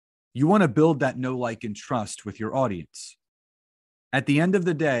 You want to build that know, like, and trust with your audience. At the end of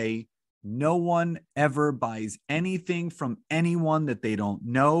the day, no one ever buys anything from anyone that they don't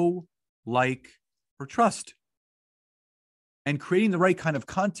know, like, or trust. And creating the right kind of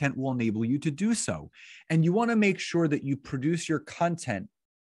content will enable you to do so. And you want to make sure that you produce your content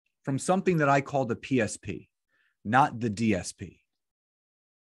from something that I call the PSP, not the DSP.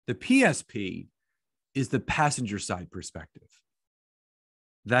 The PSP is the passenger side perspective,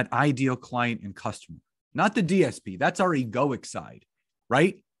 that ideal client and customer, not the DSP. That's our egoic side,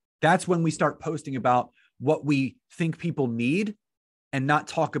 right? That's when we start posting about what we think people need and not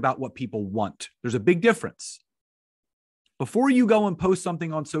talk about what people want. There's a big difference. Before you go and post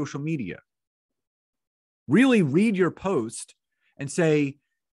something on social media, really read your post and say,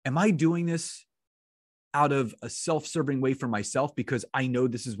 am I doing this out of a self-serving way for myself because I know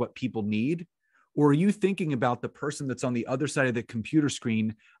this is what people need? Or are you thinking about the person that's on the other side of the computer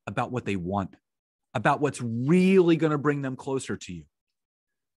screen, about what they want, about what's really going to bring them closer to you?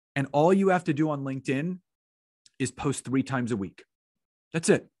 And all you have to do on LinkedIn is post 3 times a week. That's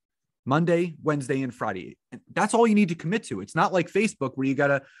it. Monday, Wednesday, and Friday. And that's all you need to commit to. It's not like Facebook where you got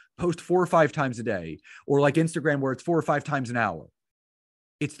to post 4 or 5 times a day, or like Instagram where it's 4 or 5 times an hour.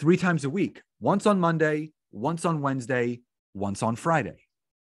 It's 3 times a week, once on Monday, once on Wednesday, once on Friday.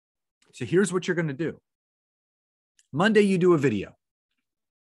 So here's what you're going to do. Monday, you do a video.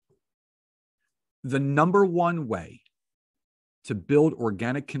 The number one way to build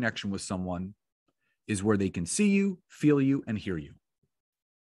organic connection with someone is where they can see you, feel you, and hear you.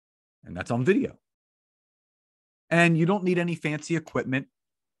 And that's on video. And you don't need any fancy equipment.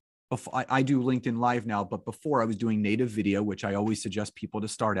 I do LinkedIn Live now, but before I was doing native video, which I always suggest people to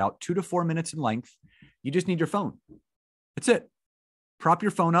start out 2 to 4 minutes in length. You just need your phone. That's it. Prop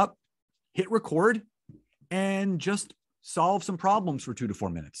your phone up, hit record, and just solve some problems for 2 to 4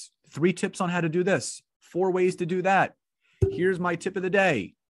 minutes. 3 tips on how to do this, 4 ways to do that. Here's my tip of the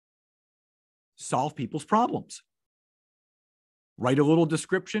day. Solve people's problems. Write a little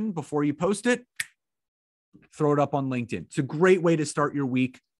description before you post it. Throw it up on LinkedIn. It's a great way to start your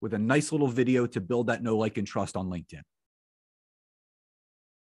week with a nice little video to build that know, like, and trust on LinkedIn.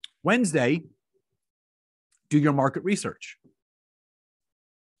 Wednesday, do your market research.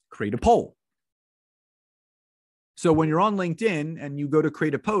 Create a poll. So when you're on LinkedIn and you go to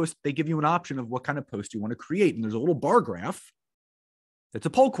create a post, they give you an option of what kind of post you want to create. And there's a little bar graph that's a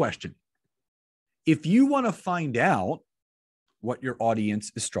poll question. If you want to find out what your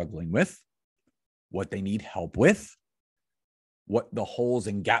audience is struggling with, what they need help with, what the holes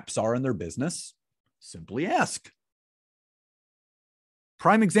and gaps are in their business, simply ask.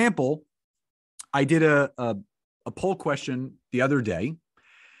 Prime example, I did a poll question the other day,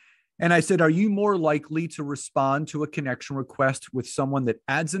 and I said, are you more likely to respond to a connection request with someone that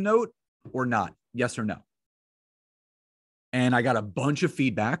adds a note or not? Yes or no? And I got a bunch of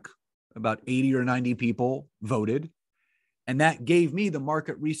feedback. About 80 or 90 people voted. And that gave me the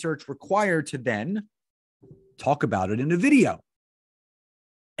market research required to then talk about it in a video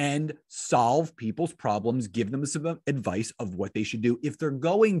and solve people's problems, give them some advice of what they should do if they're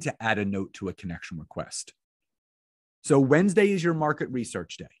going to add a note to a connection request. So Wednesday is your market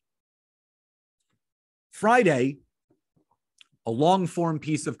research day. Friday, a long form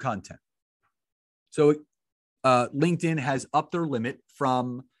piece of content. So LinkedIn has upped their limit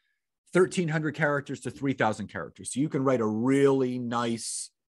from 1,300 characters to 3,000 characters. So you can write a really nice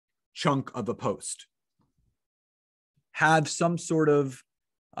chunk of a post. Have some sort of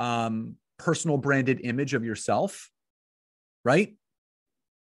personal branded image of yourself, right?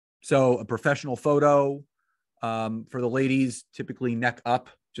 So a professional photo for the ladies, typically neck up,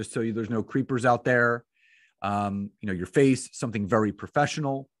 just so there's no creepers out there. Your face, something very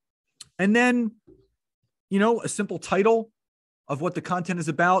professional. And then, a simple title of what the content is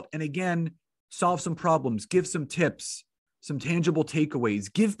about. And again, solve some problems, give some tips, some tangible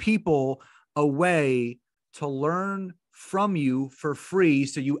takeaways, give people a way to learn from you for free.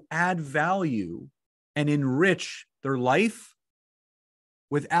 So you add value and enrich their life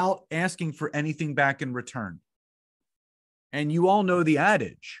without asking for anything back in return. And you all know the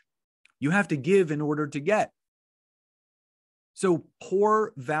adage, you have to give in order to get. So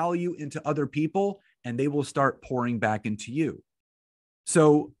pour value into other people and they will start pouring back into you.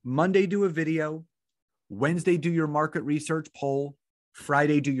 So Monday, do a video. Wednesday, do your market research poll.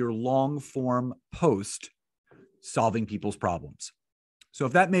 Friday, do your long form post solving people's problems. So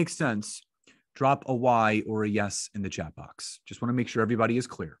if that makes sense, drop a Y or a yes in the chat box. Just want to make sure everybody is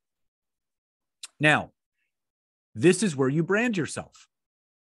clear. Now, this is where you brand yourself.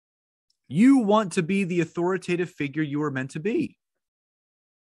 You want to be the authoritative figure you are meant to be.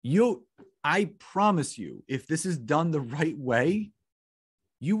 I promise you, if this is done the right way,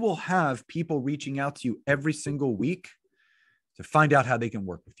 you will have people reaching out to you every single week to find out how they can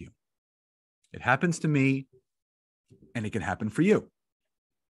work with you. It happens to me, and it can happen for you.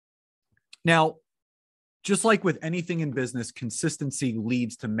 Now, just like with anything in business, consistency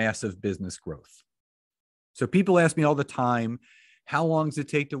leads to massive business growth. So people ask me all the time, how long does it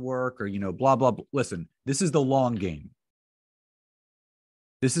take to work? Or, blah, blah, blah. Listen, this is the long game.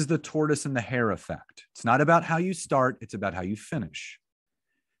 This is the tortoise and the hare effect. It's not about how you start. It's about how you finish.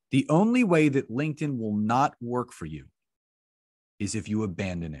 The only way that LinkedIn will not work for you is if you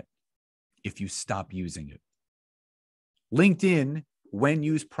abandon it, if you stop using it. LinkedIn, when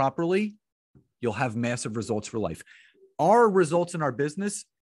used properly, you'll have massive results for life. Our results in our business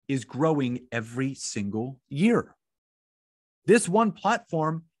is growing every single year. This one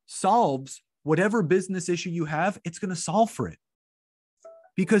platform solves whatever business issue you have, it's going to solve for it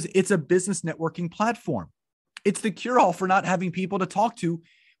because it's a business networking platform. It's the cure-all for not having people to talk to,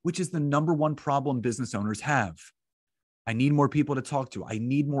 which is the number one problem business owners have. I need more people to talk to. I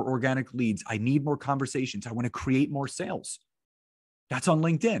need more organic leads. I need more conversations. I want to create more sales. That's on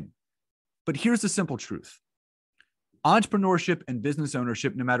LinkedIn. But here's the simple truth. Entrepreneurship and business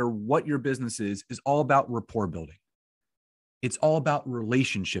ownership, no matter what your business is all about rapport building. It's all about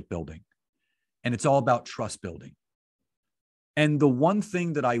relationship building. And it's all about trust building. And the one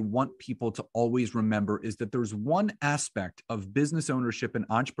thing that I want people to always remember is that there's one aspect of business ownership and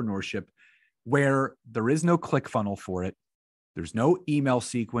entrepreneurship where there is no ClickFunnels for it. There's no email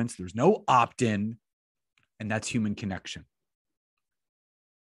sequence. There's no opt-in. And that's human connection.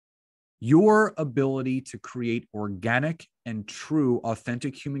 Your ability to create organic and true,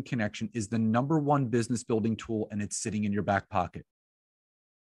 authentic human connection is the number one business building tool, and it's sitting in your back pocket.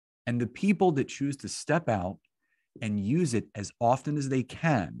 And the people that choose to step out and use it as often as they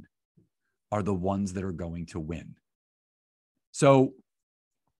can are the ones that are going to win. So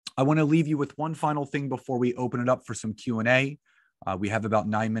I want to leave you with one final thing before we open it up for some Q&A. We have about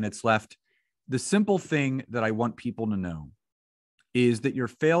 9 minutes left. The simple thing that I want people to know is that your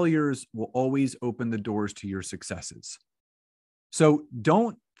failures will always open the doors to your successes. So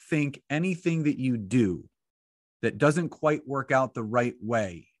don't think anything that you do that doesn't quite work out the right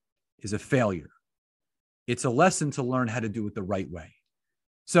way is a failure. It's a lesson to learn how to do it the right way.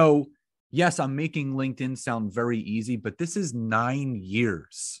 So yes, I'm making LinkedIn sound very easy, but this is 9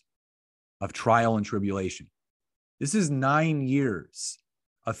 years of trial and tribulation. This is 9 years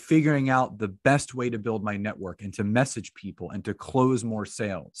of figuring out the best way to build my network and to message people and to close more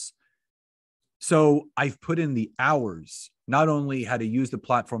sales. So I've put in the hours, not only how to use the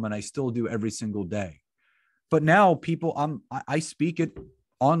platform, and I still do every single day, but now I speak it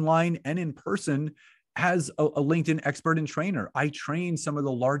online and in person as a LinkedIn expert and trainer. I train some of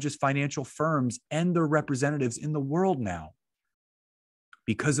the largest financial firms and their representatives in the world now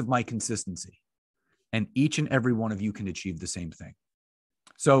because of my consistency. And each and every one of you can achieve the same thing.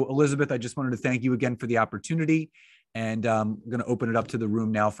 So Elizabeth, I just wanted to thank you again for the opportunity, and I'm going to open it up to the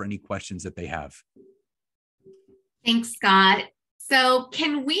room now for any questions that they have. Thanks, Scott. So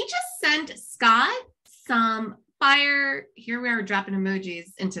can we just send Scott some fire? Here we are dropping emojis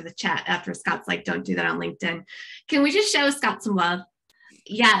into the chat after Scott's like, don't do that on LinkedIn. Can we just show Scott some love?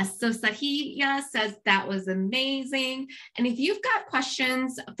 Yes. So Sahiya says that was amazing. And if you've got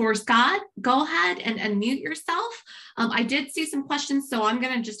questions for Scott, go ahead and unmute yourself. I did see some questions, so I'm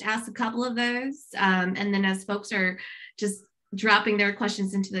going to just ask a couple of those. And then as folks are just dropping their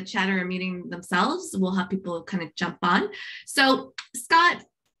questions into the chat or unmuting themselves, we'll have people kind of jump on. So Scott,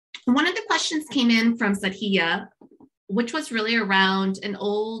 one of the questions came in from Sahiya, which was really around an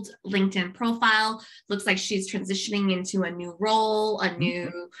old LinkedIn profile. Looks like she's transitioning into a new role, a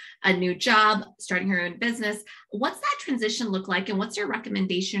new job, starting her own business. What's that transition look like? And what's your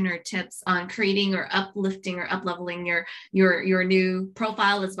recommendation or tips on creating or uplifting or up-leveling your new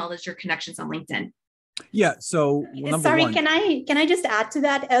profile as well as your connections on LinkedIn? Yeah. So sorry, can I just add to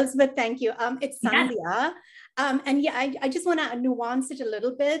that, Elizabeth? Thank you. It's Sandhya. Yes. And yeah, I just want to nuance it a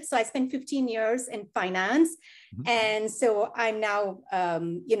little bit. So I spent 15 years in finance. And so I'm now,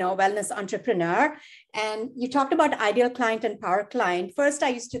 wellness entrepreneur. And you talked about ideal client and power client. First, I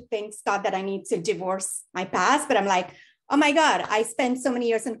used to think, Scott, that I need to divorce my past, but I'm like, oh my God, I spent so many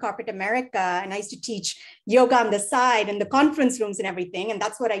years in corporate America and I used to teach yoga on the side and the conference rooms and everything. And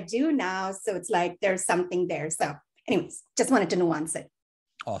that's what I do now. So it's like, there's something there. So anyways, just wanted to nuance it.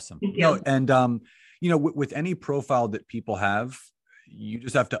 Awesome. No, and, with any profile that people have, you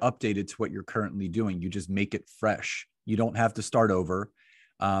just have to update it to what you're currently doing. You just make it fresh. You don't have to start over.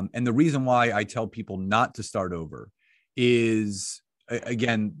 And the reason why I tell people not to start over is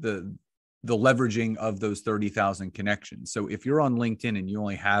again, the leveraging of those 30,000 connections. So if you're on LinkedIn and you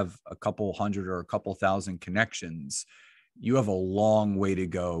only have a couple hundred or a couple thousand connections, you have a long way to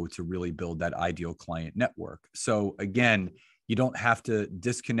go to really build that ideal client network. So again, you don't have to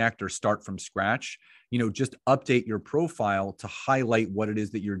disconnect or start from scratch. Just update your profile to highlight what it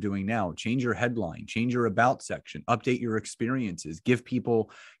is that you're doing now. Change your headline, change your about section, update your experiences, give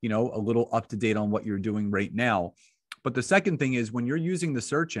people, a little up to date on what you're doing right now. But the second thing is, when you're using the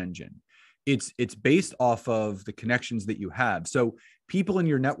search engine, it's based off of the connections that you have. So people in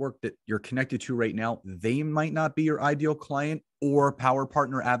your network that you're connected to right now, they might not be your ideal client or power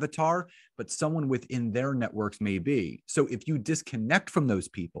partner avatar, but someone within their networks may be. So if you disconnect from those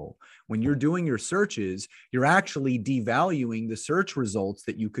people, when you're doing your searches, you're actually devaluing the search results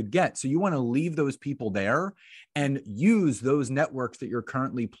that you could get. So you want to leave those people there and use those networks that you're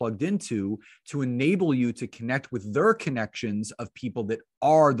currently plugged into to enable you to connect with their connections of people that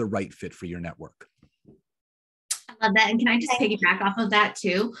are the right fit for your network. I love that. And can I just piggyback off of that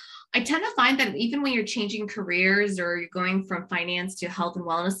too? I tend to find that even when you're changing careers or you're going from finance to health and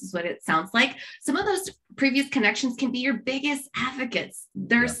wellness is what it sounds like, some of those previous connections can be your biggest advocates.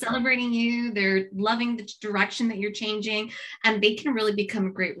 They're celebrating you, they're loving the direction that you're changing, and they can really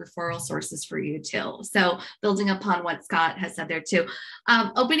become great referral sources for you too. So building upon what Scott has said there too.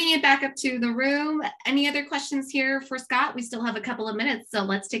 Opening it back up to the room. Any other questions here for Scott? We still have a couple of minutes, so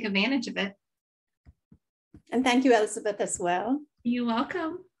let's take advantage of it. And thank you, Elizabeth, as well. You're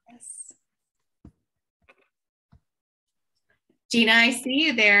welcome. Yes. Gina, I see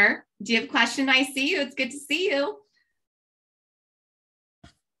you there. Do you have a question? I see you. It's good to see you.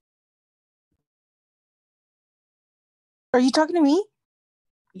 Are you talking to me?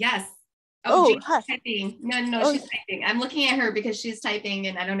 Yes. Oh, Gina's hi. typing. No, she's typing. I'm looking at her because she's typing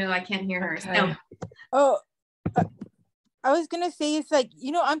and I don't know, I can't hear her. Okay. So. I was gonna say, it's like,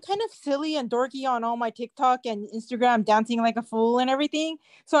 I'm kind of silly and dorky on all my TikTok and Instagram, dancing like a fool and everything.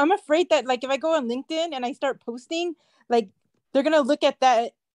 So I'm afraid that, like, if I go on LinkedIn and I start posting, like, they're gonna look at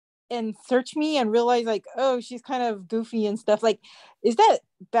that and search me and realize, like, oh, she's kind of goofy and stuff. Like, is that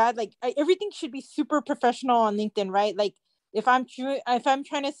bad? Like, everything should be super professional on LinkedIn, right? Like, if I'm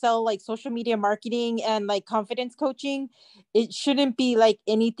trying to sell like social media marketing and like confidence coaching, it shouldn't be like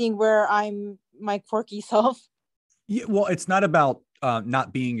anything where I'm my quirky self. Yeah, well, it's not about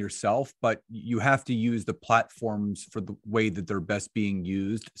not being yourself, but you have to use the platforms for the way that they're best being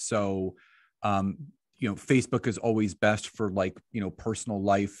used. So, Facebook is always best for like, personal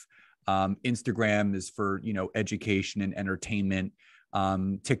life. Instagram is for, education and entertainment.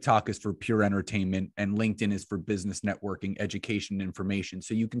 TikTok is for pure entertainment, and LinkedIn is for business networking, education, and information.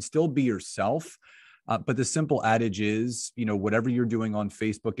 So you can still be yourself. But the simple adage is, whatever you're doing on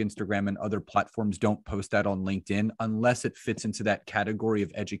Facebook, Instagram, and other platforms, don't post that on LinkedIn unless it fits into that category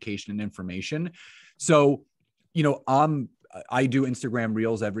of education and information. So, I do Instagram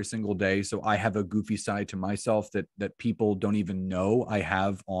reels every single day. So I have a goofy side to myself that people don't even know I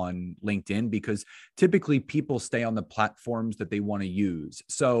have on LinkedIn, because typically people stay on the platforms that they want to use.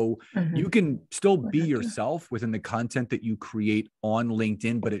 So you can still be yourself within the content that you create on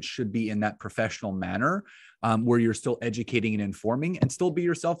LinkedIn, but it should be in that professional manner where you're still educating and informing, and still be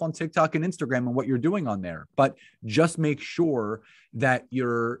yourself on TikTok and Instagram and what you're doing on there. But just make sure that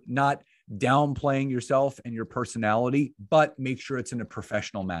you're not downplaying yourself and your personality, but make sure it's in a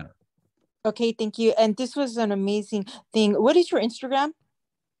professional manner. Okay, thank you. And this was an amazing thing. What is your Instagram?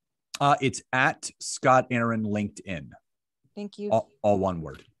 It's at Scott Aaron LinkedIn. Thank you. All one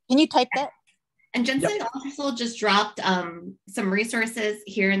word. Can you type that? And Jensen also just dropped some resources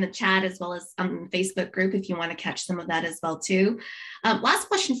here in the chat, as well as on the Facebook group, if you want to catch some of that as well too. Last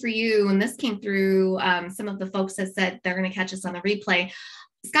question for you, and this came through some of the folks that said they're going to catch us on the replay.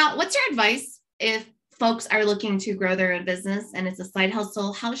 Scott, what's your advice if folks are looking to grow their own business and it's a side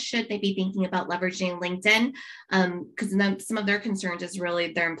hustle? How should they be thinking about leveraging LinkedIn? Because some of their concerns is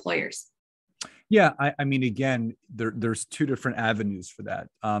really their employers. Yeah, I mean, again, there's two different avenues for that.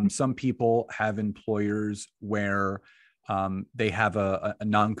 Some people have employers where they have a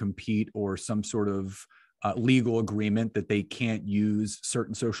non-compete or some sort of legal agreement that they can't use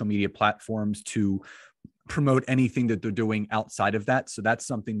certain social media platforms to promote anything that they're doing outside of that. So that's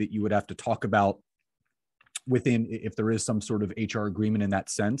something that you would have to talk about within, if there is some sort of HR agreement in that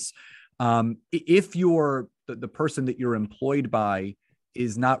sense. If you're the person that you're employed by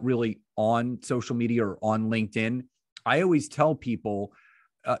is not really on social media or on LinkedIn, I always tell people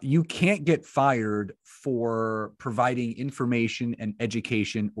you can't get fired for providing information and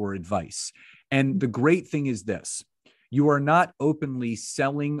education or advice. And the great thing is this: you are not openly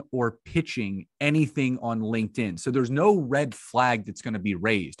selling or pitching anything on LinkedIn. So there's no red flag that's going to be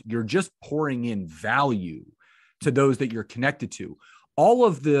raised. You're just pouring in value to those that you're connected to. All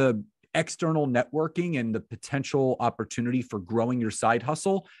of the external networking and the potential opportunity for growing your side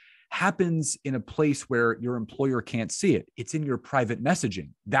hustle happens in a place where your employer can't see it. It's in your private messaging.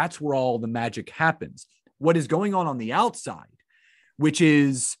 That's where all the magic happens. What is going on the outside, which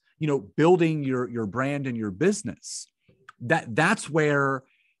is, building your brand and your business, that's where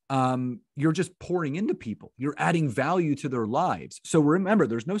you're just pouring into people. You're adding value to their lives. So remember,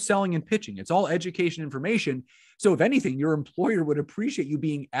 there's no selling and pitching. It's all education, information. So if anything, your employer would appreciate you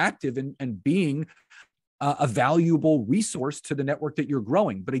being active and being a valuable resource to the network that you're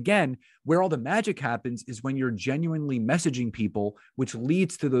growing. But again, where all the magic happens is when you're genuinely messaging people, which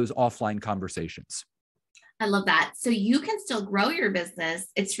leads to those offline conversations. I love that. So you can still grow your business.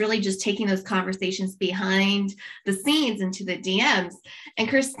 It's really just taking those conversations behind the scenes into the DMs. And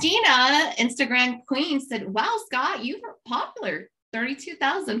Christina, Instagram Queen, said, wow, Scott, you were popular,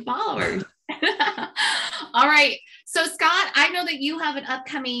 32,000 followers. All right. So Scott, I know that you have an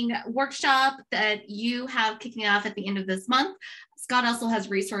upcoming workshop that you have kicking off at the end of this month. Scott also has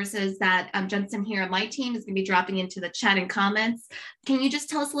resources that Jensen here on my team is going to be dropping into the chat and comments. Can you just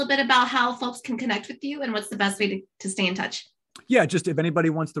tell us a little bit about how folks can connect with you and what's the best way to stay in touch? Yeah, just if anybody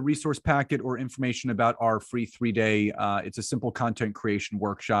wants the resource packet or information about our free 3-day, it's a simple content creation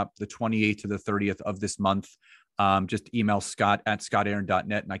workshop, the 28th to the 30th of this month. Just email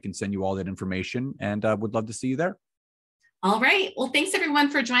scott@scottaaron.net and I can send you all that information, and would love to see you there. All right. Well, thanks everyone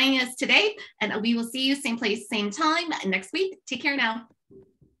for joining us today, and we will see you same place, same time next week. Take care now.